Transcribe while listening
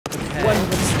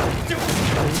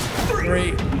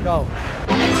3, go.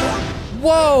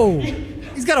 Whoa!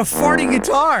 He's got a farting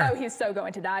guitar. Oh, he's so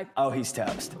going to die. Oh, he's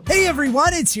toast. Hey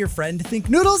everyone, it's your friend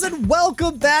Thinknoodles, and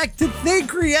welcome back to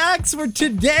Think Reacts, where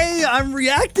today I'm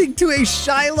reacting to a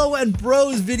Shiloh and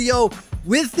Bros video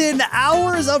within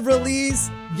hours of release.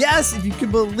 Yes, if you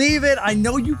can believe it, I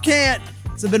know you can't,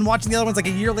 because I've been watching the other ones like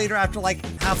a year later after like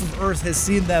half of Earth has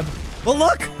seen them. But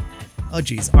look, oh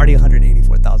geez, already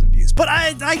 184,000 views. But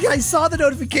I saw the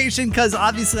notification because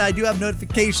obviously I do have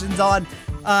notifications on.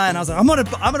 And I was like, I'm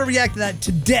gonna react to that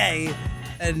today.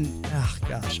 And oh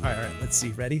gosh, all right, let's see.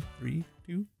 Ready? 3,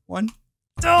 2, 1.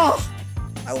 Oh,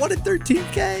 I wanted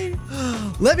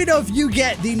 13K. Let me know if you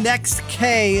get the next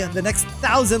K, the next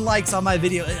 1,000 likes on my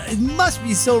video. It must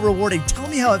be so rewarding. Tell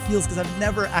me how it feels, because I've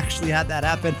never actually had that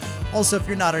happen. Also, if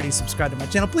you're not already subscribed to my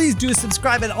channel, please do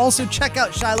subscribe, and also check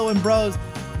out Shiloh and Bros.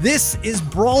 This is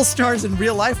Brawl Stars in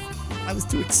real life. I was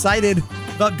too excited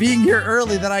about being here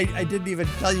early that I didn't even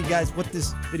tell you guys what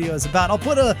this video is about. I'll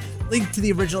put a link to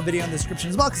the original video in the description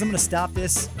as well, because I'm going to stop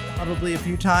this probably a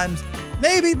few times.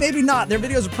 Maybe not. Their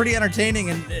videos are pretty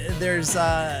entertaining, and there's,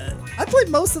 I played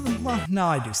most of them. Well, no,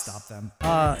 I do stop them,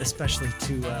 especially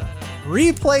to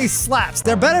replay slaps.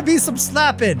 There better be some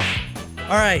slapping.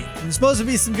 All right, there's supposed to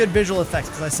be some good visual effects,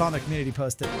 because I saw in the community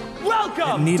post it.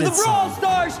 Welcome to the Brawl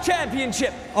Stars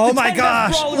Championship. Oh my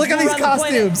gosh, look at these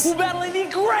costumes. Who battle in the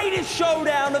greatest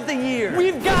showdown of the year.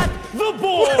 We've got the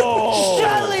Bull,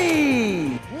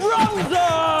 Shelly,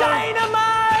 Rosa,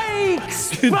 Dynamite,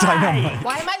 Spike. Dynamite.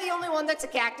 Why am I the only one that's a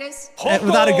cactus?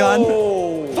 Without a gun.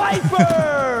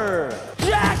 Viper,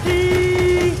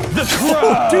 Jackie, the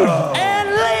Crow, and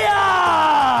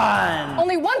Leon.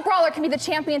 Only one brawler can be the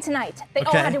champion tonight. They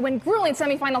all had to win grueling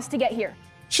semifinals to get here.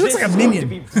 She looks like a minion.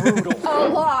 This is going to be brutal. A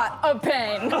lot of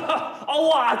pain. A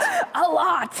lot. A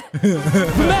lot.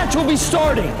 The match will be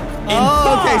starting in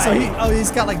 5, okay, so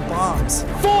he's got like bombs.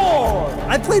 4.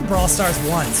 I played Brawl Stars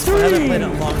once. I haven't played it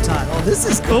in a long time. Oh, this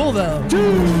is cool though. 2.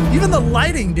 Even the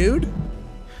lighting, dude.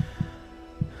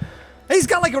 Hey, he's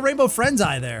got like a Rainbow Friends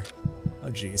eye there. Oh,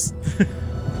 jeez.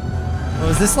 Oh,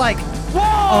 is this like? Whoa!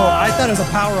 Oh, I thought it was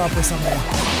a power up or something.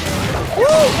 Woo!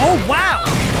 Oh, wow.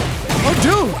 Oh,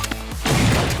 dude.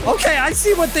 Okay, I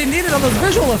see what they needed on those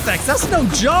visual effects. That's no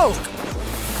joke.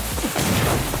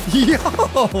 Yo.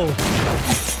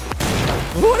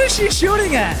 What is she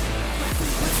shooting at?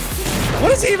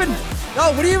 What is he even?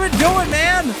 Oh, what are you even doing,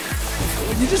 man?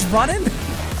 You just running?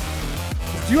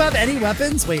 Do you have any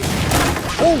weapons? Wait.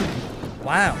 Oh,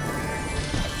 wow.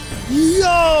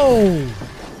 Yo.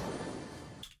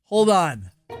 Hold on.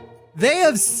 They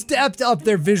have stepped up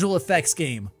their visual effects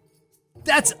game.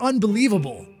 That's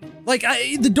unbelievable. Like,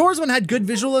 the Doors one had good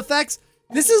visual effects.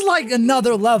 This is like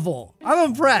another level. I'm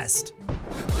impressed.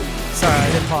 Sorry,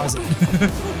 I didn't pause it.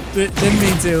 Didn't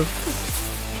mean to.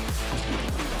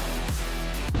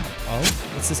 Oh,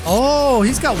 what's this? Oh,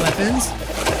 he's got weapons.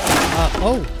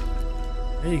 Oh,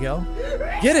 there you go.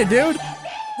 Get it, dude.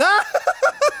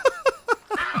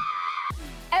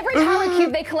 Every power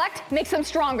cube they collect makes them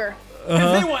stronger.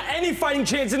 If they want any fighting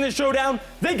chance in this showdown,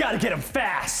 they gotta get them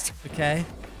fast. Okay.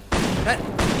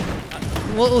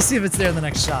 We'll see if it's there in the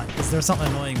next shot, because there's something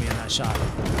annoying me in that shot.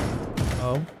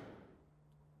 Oh.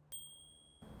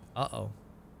 Uh-oh.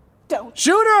 Don't.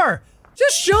 Shoot her!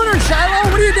 Just shoot her,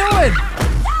 Shiloh! What are you doing?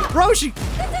 Bro, she... This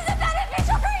isn't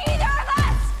beneficial for either of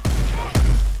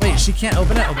us! Wait, she can't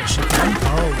open it? Oh, but she can?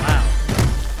 Oh, wow.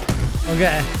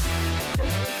 Okay.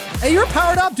 Hey, you're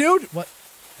powered up, dude! What?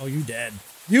 Oh, you dead.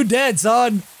 You dead,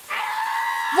 son!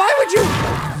 Why would you...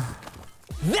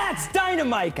 That's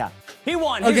Dynamite. He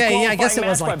won his okay, yeah, I guess qualifying it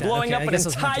was match like by that. blowing Okay, up I an guess it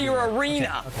was meant to be entire that.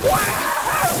 arena.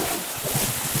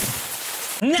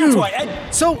 Okay. And that's why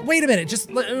So, wait a minute, just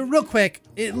real quick.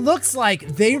 It looks like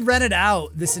they rented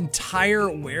out this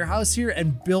entire warehouse here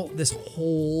and built this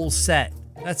whole set.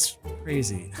 That's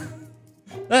crazy.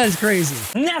 That is crazy.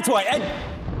 And that's why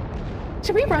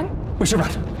Should we run? we should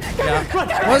run. Yeah. Run.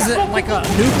 Was it like a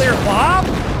nuclear bomb?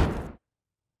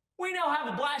 We now have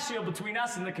a blast shield between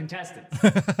us and the contestants.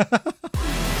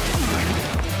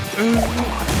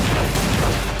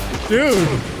 Dude.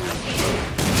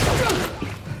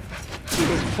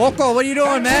 Poco, what are you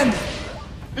doing, man?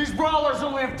 These brawlers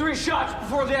only have 3 shots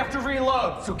before they have to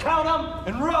reload, so count them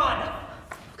and run.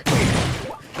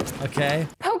 Okay.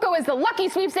 Poco is the lucky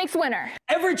sweepstakes winner.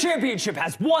 Every championship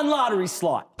has 1 lottery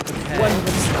slot. Okay. 1,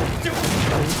 2,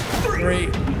 3,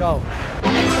 3, go.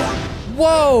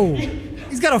 Whoa!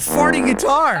 He's got a farting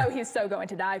guitar. Oh, he's so going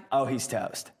to die. Oh, he's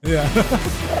toast. Yeah.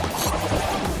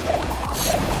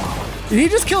 Did he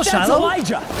just kill That's Shiloh?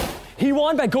 Elijah. He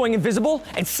won by going invisible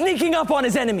and sneaking up on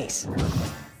his enemies.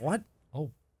 What?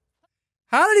 Oh.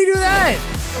 How did he do that?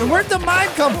 And where'd the mine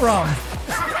come from?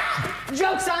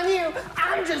 Joke's on you.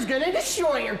 I'm just gonna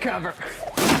destroy your cover.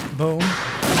 Boom.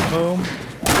 Boom.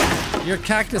 Your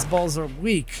cactus balls are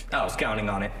weak. I was counting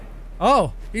on it.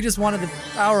 Oh, he just wanted the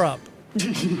power up.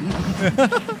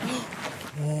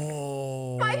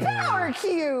 Oh. My power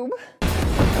cube.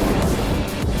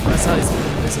 That's how he's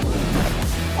invisible.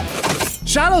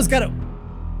 Shadow's got a...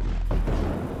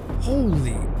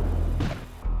 Holy...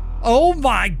 Oh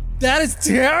my... That is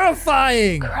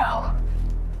terrifying! Crow.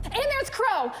 And there's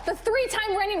Crow, the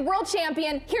 3-time reigning world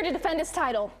champion, here to defend his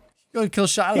title. Go kill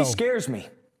Shadow. He scares me.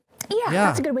 Yeah,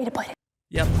 that's a good way to put it.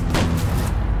 Yep.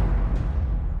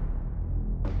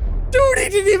 Dude, he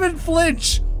didn't even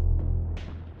flinch!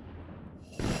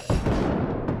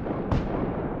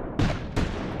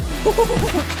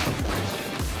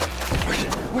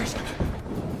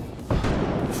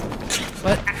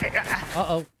 What?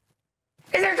 Uh-oh.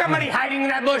 Is there somebody hiding in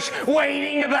that bush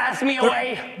waiting to blast me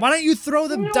away? Why don't you throw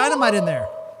the dynamite in there?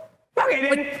 Okay,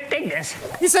 then take this.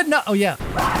 He said no. Oh, yeah.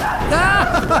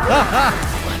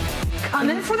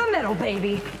 Coming for the middle,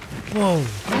 baby. Whoa.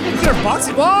 Is there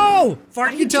boxing? Whoa!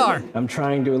 Fart guitar. I'm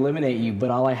trying to eliminate you, but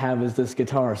all I have is this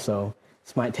guitar, so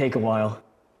this might take a while.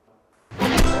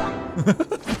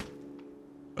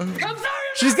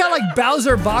 She's got like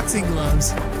Bowser boxing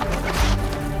gloves.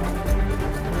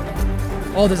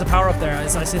 Oh, there's a power up there. I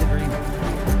see the green.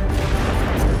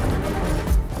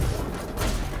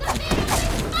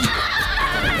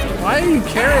 Why are you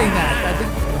carrying that? I think,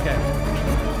 okay.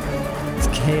 It's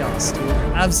chaos, dude.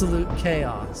 Absolute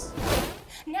chaos.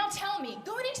 Now tell me,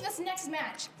 going into this next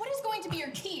match, what is going to be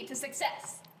your key to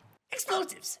success?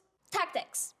 Explosives.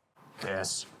 Tactics.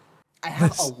 Yes. I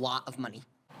have a lot of money.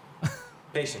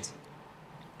 Patience.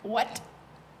 What?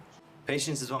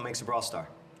 Patience is what makes a Brawl star.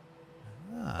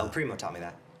 El Primo taught me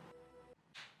that.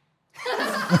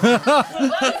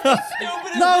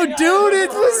 No, dude, it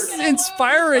was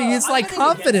inspiring. It's like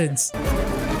confidence.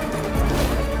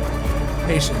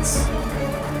 Patience.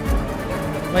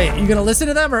 Wait, you gonna listen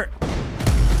to them or?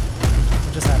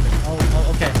 What just happened?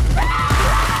 Oh, okay.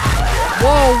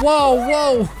 Whoa, whoa,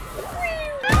 whoa.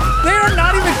 They are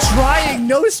not even trying.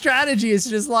 No strategy. It's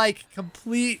just like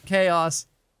complete chaos.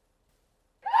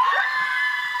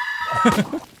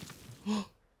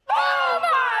 Oh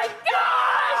my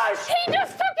gosh! He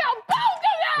just took out both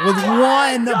of them! With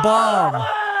one bomb.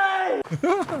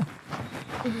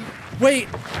 Wait.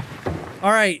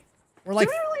 All right. We're like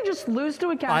Did we really just lose to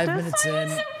a 5 cactus? minutes in.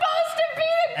 Supposed to be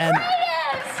the And-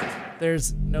 greatest!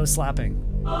 There's no slapping.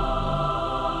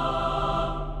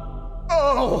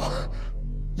 Oh!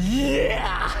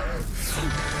 Yeah!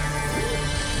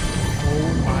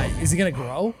 Oh my. Is he gonna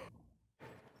grow?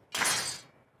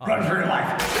 Run for your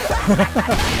life.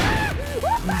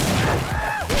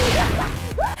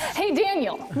 Hey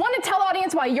Daniel, want to tell the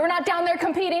audience why you're not down there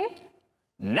competing?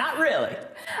 Not really.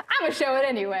 I'm gonna show it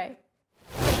anyway.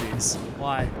 Jeez.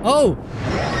 Why? Oh!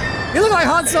 You look like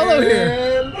Han Solo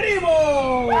here.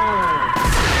 Primo!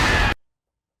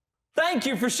 Thank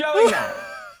you for showing that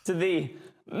to the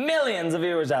millions of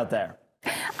viewers out there.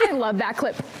 I love that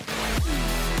clip.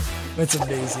 That's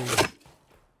amazing.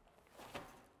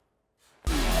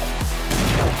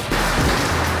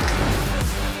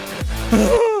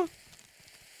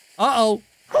 Uh-oh.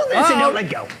 Hold this and don't let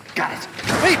go. Got it.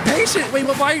 Wait, patient. Wait,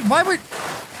 why would...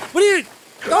 What are you...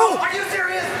 Oh! Are you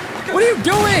serious? What are you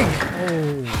doing?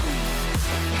 Oh.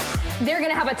 They're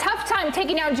gonna have a tough time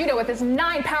taking out Judo with his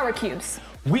 9 power cubes.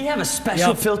 We have a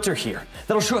special filter here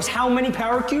that'll show us how many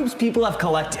power cubes people have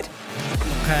collected.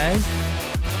 Okay.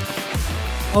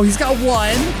 Oh, he's got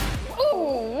 1.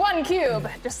 Ooh, 1 cube.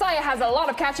 Josiah has a lot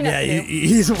of catching up Yeah, to do.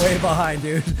 he's way behind,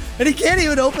 dude. And he can't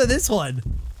even open this one.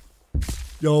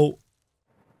 Yo.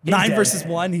 9 dead. versus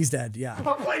 1, he's dead, yeah.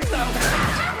 Oh, please no.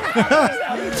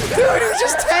 Dude, he's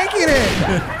just tanking it.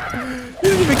 He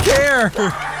doesn't even care.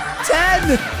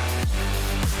 10.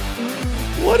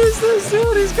 What is this,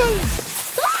 dude? He's got...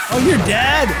 Oh, you're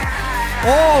dead.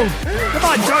 Oh, come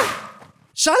on, Joe.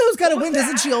 Shadow's got to win.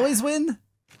 Doesn't she always win?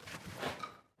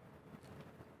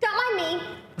 Don't mind me.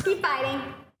 Keep fighting.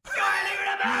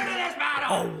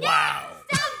 Oh, wow.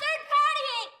 Stop third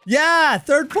partying. Yeah,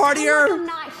 third I'm partier.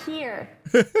 not here.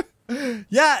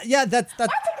 Yeah, that's... I'll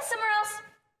take it somewhere else.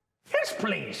 Yes,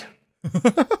 please.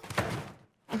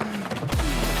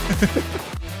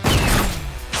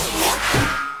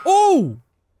 Oh!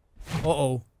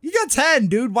 Uh-oh. You got 10,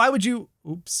 dude. Why would you...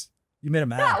 Oops. You made him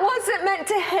mad. That wasn't meant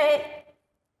to hit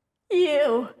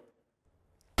you.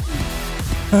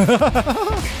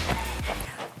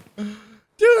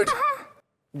 Dude!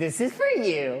 This is for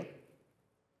you.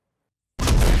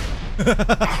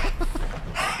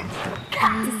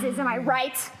 cactuses, am I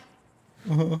right?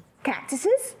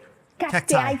 Cactuses?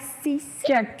 Cacti. Cactus.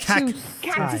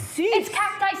 Cactus. It's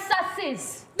cacti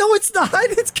susses. No, it's not.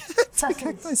 It's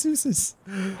cacti suses.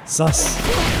 Sus.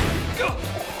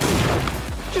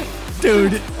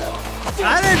 Dude,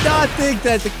 I did not think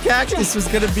that the cactus was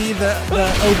gonna be the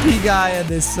OP guy in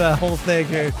this whole thing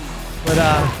here. But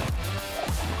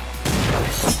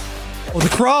oh, the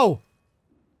crow.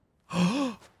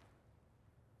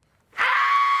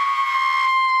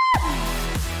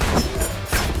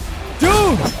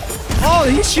 Dude!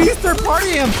 Oh, she's third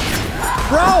partying him.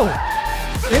 Bro!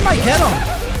 They might get him.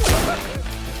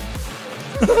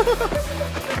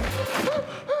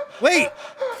 Wait!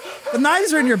 The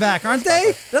knives are in your back, aren't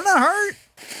they? Doesn't that hurt?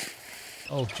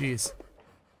 Oh, jeez.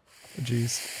 Oh,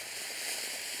 jeez.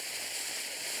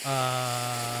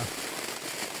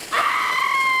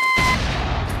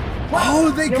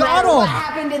 Oh, they got him! What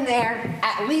happened in there?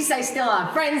 At least I still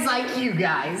have friends like you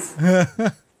guys.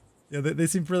 Yeah, they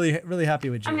seem really happy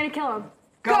with you. I'm gonna kill him.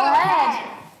 Go ahead.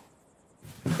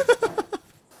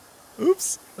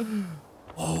 Oops.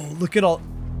 Oh, look at all.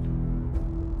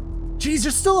 Geez,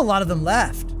 there's still a lot of them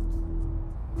left.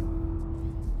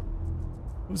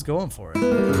 Who's going for it?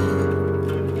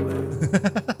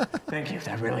 Thank you.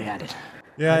 That really added.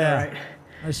 Yeah, yeah. All right.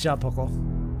 Nice job, Puckle.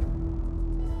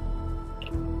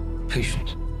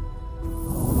 Patience.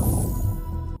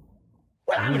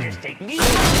 Well, I'm just taking it.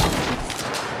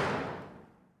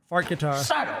 Fart guitar.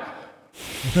 Subtle.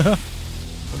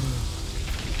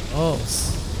 Oh,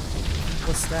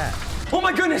 what's that? Oh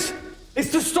my goodness!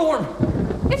 It's the storm!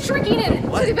 It's shrinking in.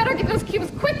 So we better get those cubes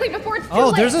quickly before it's too late.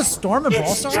 Oh, there's a storm in Brawl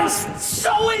It's Stars? just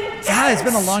so intense! Yeah, it's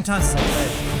been a long time since I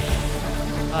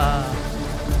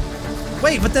played.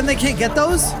 Wait, but then they can't get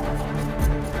those?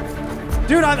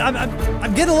 Dude,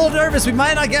 I'm getting a little nervous. We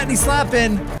might not get any slap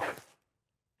in. You're not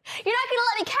gonna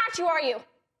let me catch you, are you?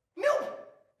 Nope!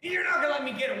 You're not gonna let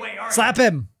me get away, are you? Slap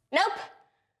him. Nope.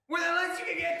 Well, unless you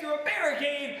can get through a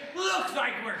barricade, looks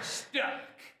like we're stuck.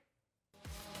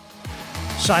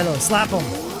 Shiloh, slap him.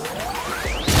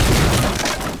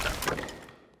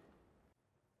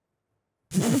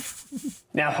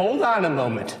 Now hold on a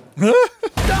moment. Die!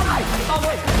 Oh,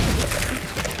 wait.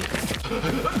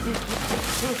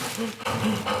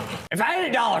 If I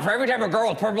had $1 for every time a girl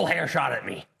with purple hair shot at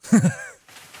me.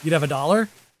 You'd have $1? Well,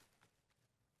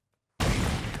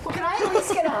 can I at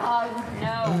least get a hug?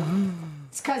 No.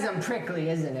 It's because I'm prickly,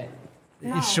 isn't it?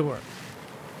 No. Sure.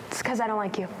 It's because I don't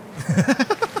like you.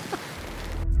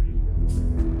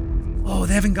 Oh,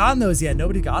 they haven't gotten those yet.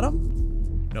 Nobody got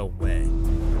them? No way.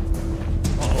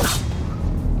 Uh-oh.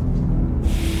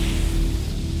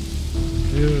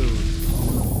 Dude.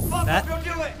 That... Don't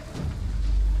do it!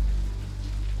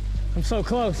 I'm so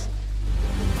close.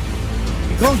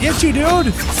 He gonna get you,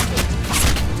 dude!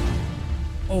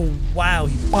 Oh, wow.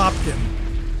 He popped him.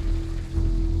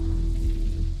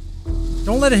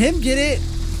 Don't let him get it.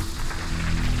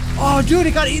 Oh, dude,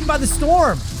 it got eaten by the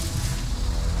storm.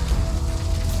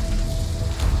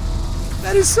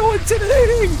 That is so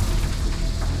intimidating.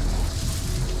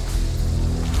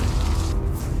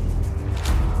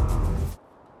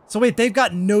 So wait, they've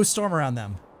got no storm around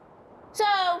them. So,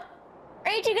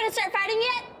 are you two gonna start fighting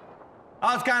yet?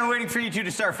 I was kind of waiting for you two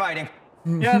to start fighting.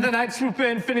 Yeah, then I'd swoop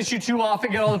in, finish you two off,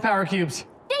 and get all the power cubes.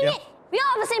 Dang it! We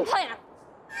all have the same plan.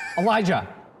 Elijah,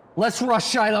 let's rush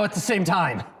Shiloh at the same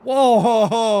time.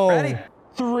 Whoa. Ready?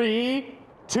 3,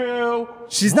 2,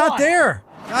 She's 1. not there.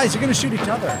 Guys, you're gonna shoot each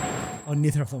other. Oh,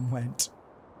 neither of them went.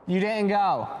 You didn't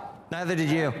go. Neither did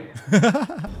you.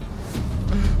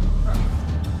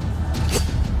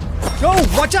 Go!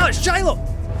 Watch out, Shiloh!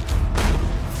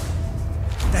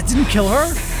 That didn't kill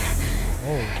her?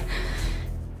 Oh.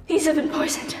 These have been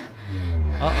poisoned.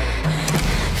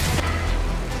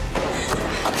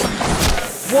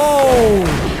 Whoa!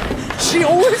 She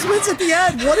always wins at the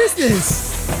end. What is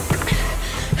this?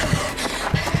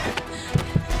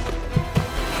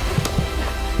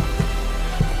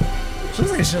 She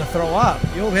looks like she's gonna throw up.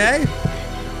 You okay?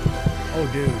 Oh,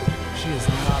 dude. She is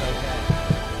not okay.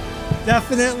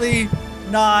 Definitely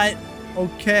not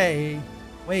okay.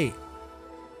 Wait.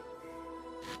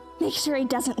 Make sure he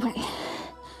doesn't win.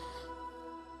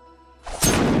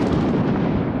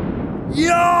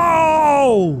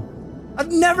 Yo!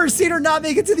 I've never seen her not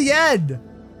make it to the end.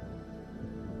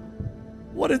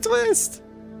 What a twist.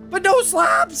 But no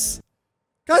slaps.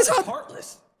 Guys, how...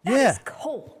 Heartless. Yeah.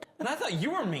 Cold. And I thought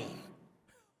you were mean.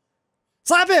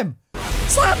 Slap him!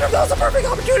 Slap him! That was a perfect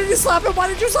opportunity to slap him! Why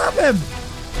did you slap him?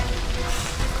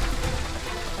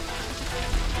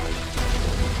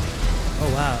 Oh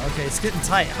wow, okay, it's getting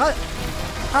tight.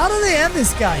 How do they end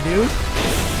this guy, dude?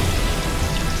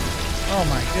 Oh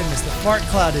my goodness, the fart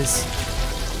cloud is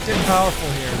getting powerful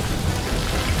here.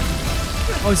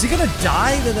 Oh, is he gonna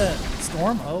die to the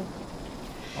storm? Oh,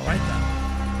 all right then.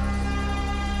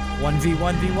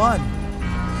 1v1v1.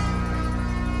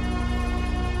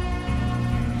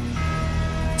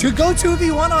 To go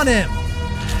 2v1 on him.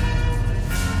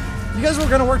 You guys were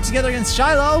gonna work together against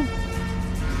Shiloh.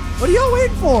 What are y'all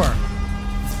waiting for?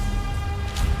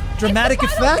 Dramatic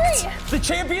effect? The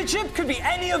championship could be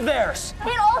any of theirs.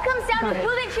 It all comes down to who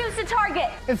they choose to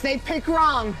target. If they pick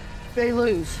wrong, they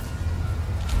lose.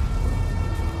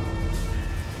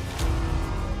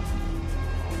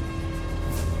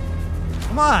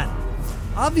 Come on.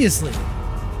 Obviously.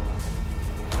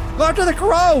 Go after the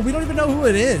crow. We don't even know who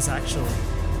it is, actually.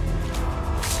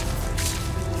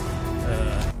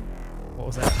 What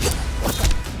was that?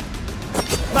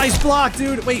 Nice block,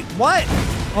 dude. Wait, what?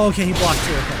 Oh, okay, he blocked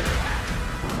too. Okay.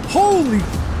 Holy.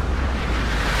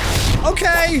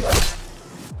 Okay.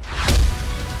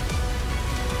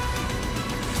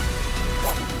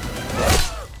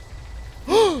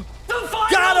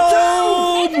 Got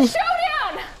him! It's a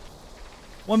showdown!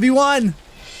 1v1.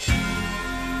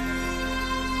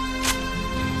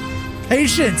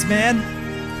 Patience, man.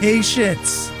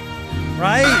 Patience.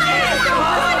 Right?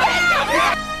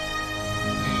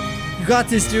 You got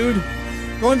this, dude.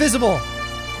 Go invisible.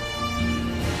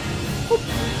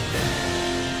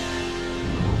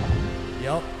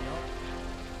 Yep.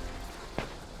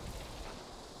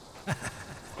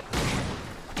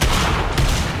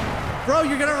 Bro,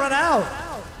 you're gonna run out.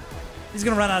 He's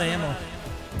gonna run out of ammo.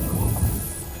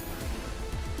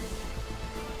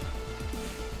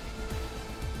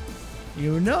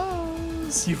 You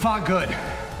knows. You fought good.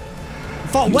 You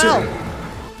fought well.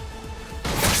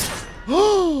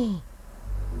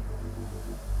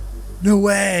 No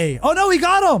way. Oh no, he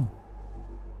got him.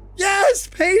 Yes,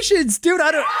 patience, dude.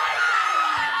 I don't.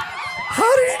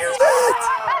 How did he do that?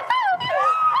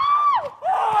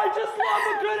 Oh, I just love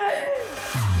a good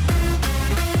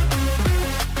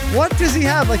ending. What does he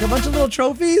have? Like a bunch of little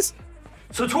trophies?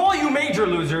 So to all you major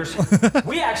losers,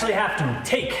 we actually have to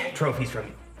take trophies from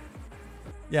you.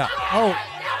 Yeah. Oh.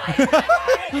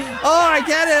 Oh, I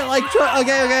get it. Like,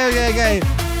 okay.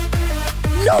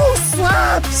 No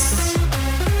slaps.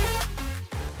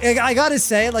 I gotta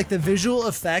say, like, the visual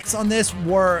effects on this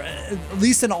were, at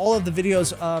least in all of the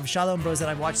videos of Shiloh and Bros that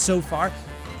I've watched so far,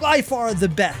 by far the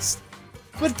best.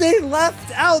 But they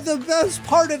left out the best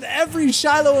part of every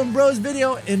Shiloh and Bros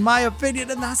video, in my opinion,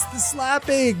 and that's the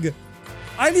slapping.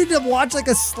 I need to watch like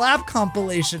a slap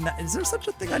compilation. Is there such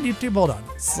a thing on YouTube? Hold on.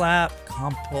 Slap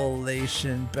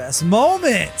compilation best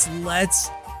moments. Let's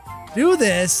do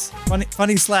this.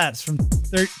 Funny slaps from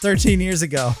 13 years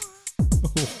ago.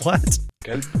 What?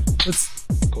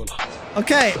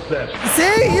 Okay.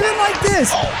 See, even like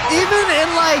this, even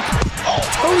in like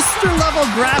toaster level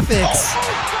graphics,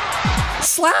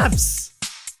 slaps,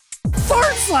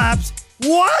 fart slaps.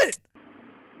 What?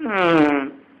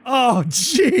 Oh,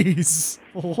 jeez.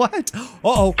 What?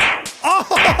 Uh-oh.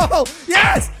 Oh,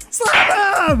 yes!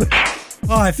 Slap him!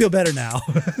 Oh, I feel better now.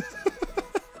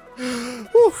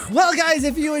 Well, guys,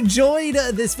 if you enjoyed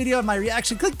this video and my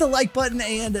reaction, click the like button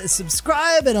and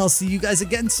subscribe, and I'll see you guys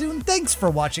again soon. Thanks for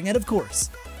watching, and of course,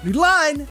 Noodle line.